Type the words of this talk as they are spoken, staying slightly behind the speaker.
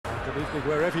Good evening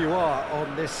wherever you are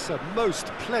on this most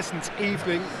pleasant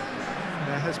evening.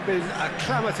 There has been a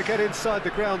clamour to get inside the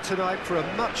ground tonight for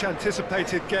a much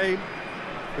anticipated game.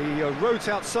 The roads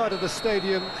outside of the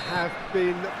stadium have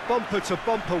been bumper to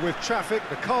bumper with traffic.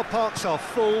 The car parks are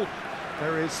full.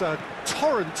 There is a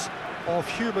torrent of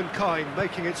humankind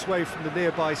making its way from the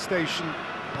nearby station,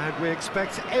 and we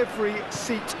expect every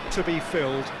seat to be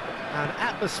filled. An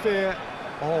atmosphere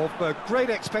of great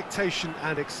expectation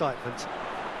and excitement.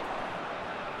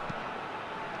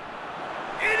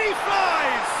 In he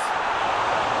flies!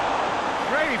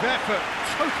 Brave effort,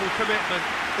 total commitment.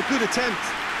 A good attempt.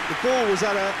 The ball was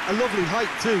at a lovely height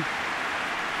too.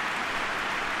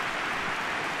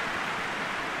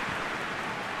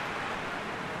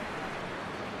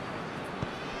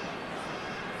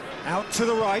 Out to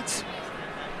the right.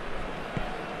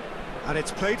 And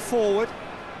it's played forward.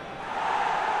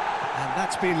 And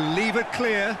that's been levered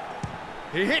clear.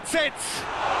 He hits it!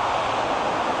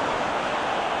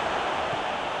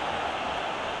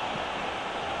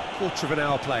 Quarter of an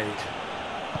hour played.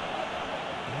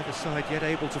 Neither side yet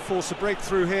able to force a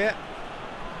breakthrough here.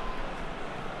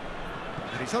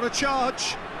 And he's on a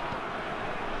charge.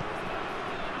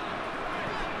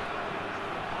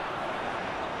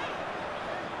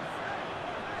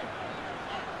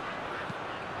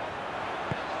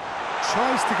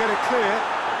 Tries to get it clear.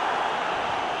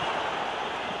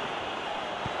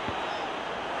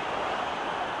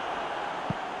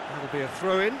 That'll be a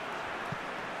throw-in.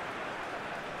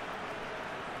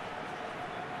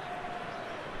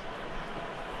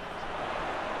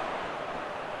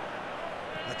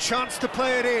 A chance to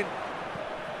play it in.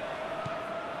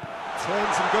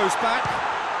 Turns and goes back.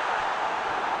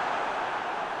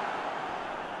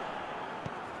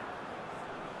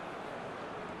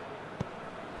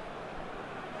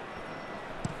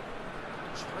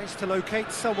 Tries to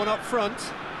locate someone up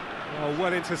front. Oh,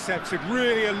 well intercepted,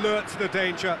 really alert to the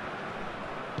danger.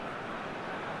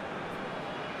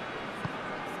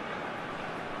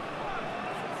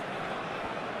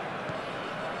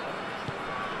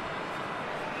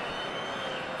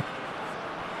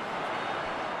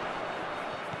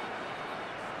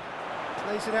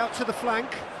 Plays it out to the flank.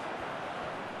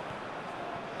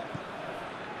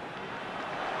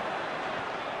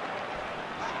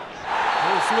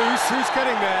 Ball's loose, who's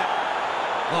getting there?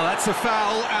 Well, that's a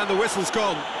foul, and the whistle's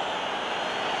gone.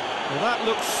 Well, that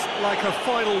looks like a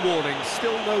final warning,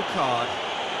 still no card.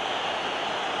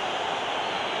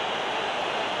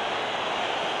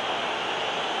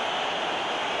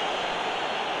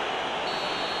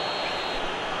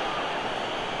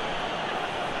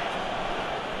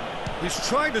 He's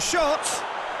trying the shot.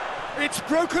 It's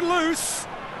broken loose.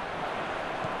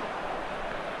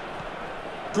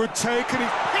 Good take, and he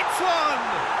hits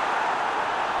one.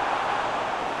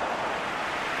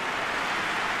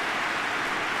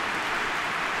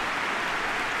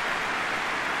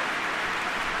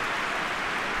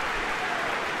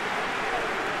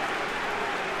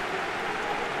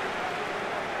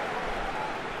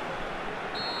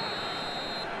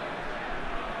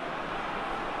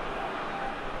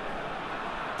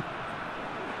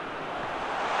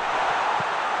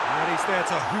 He's there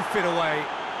to hoof it away.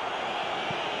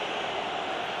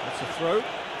 That's a throw.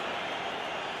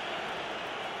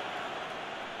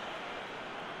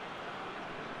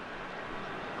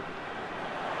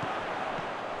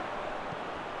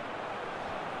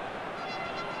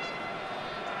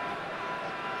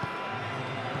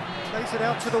 Plays it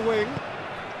out to the wing.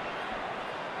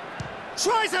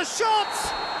 Tries a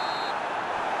shot!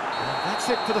 And that's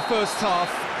it for the first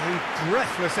half. A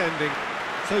breathless ending.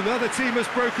 So another team has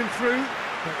broken through,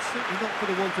 but certainly not for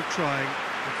the want of trying.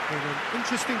 It's been an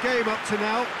interesting game up to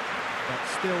now, but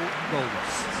still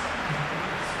goalless.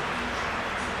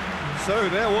 So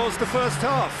there was the first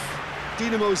half.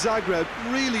 Dinamo Zagreb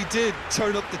really did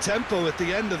turn up the tempo at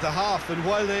the end of the half, and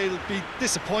while they'll be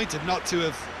disappointed not to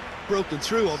have broken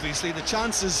through, obviously, the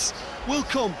chances will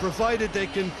come, provided they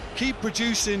can keep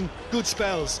producing good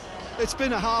spells. It's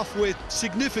been a half with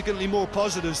significantly more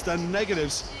positives than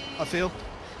negatives, I feel.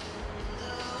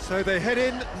 So they head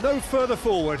in no further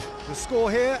forward. The score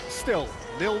here, still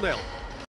 0-0.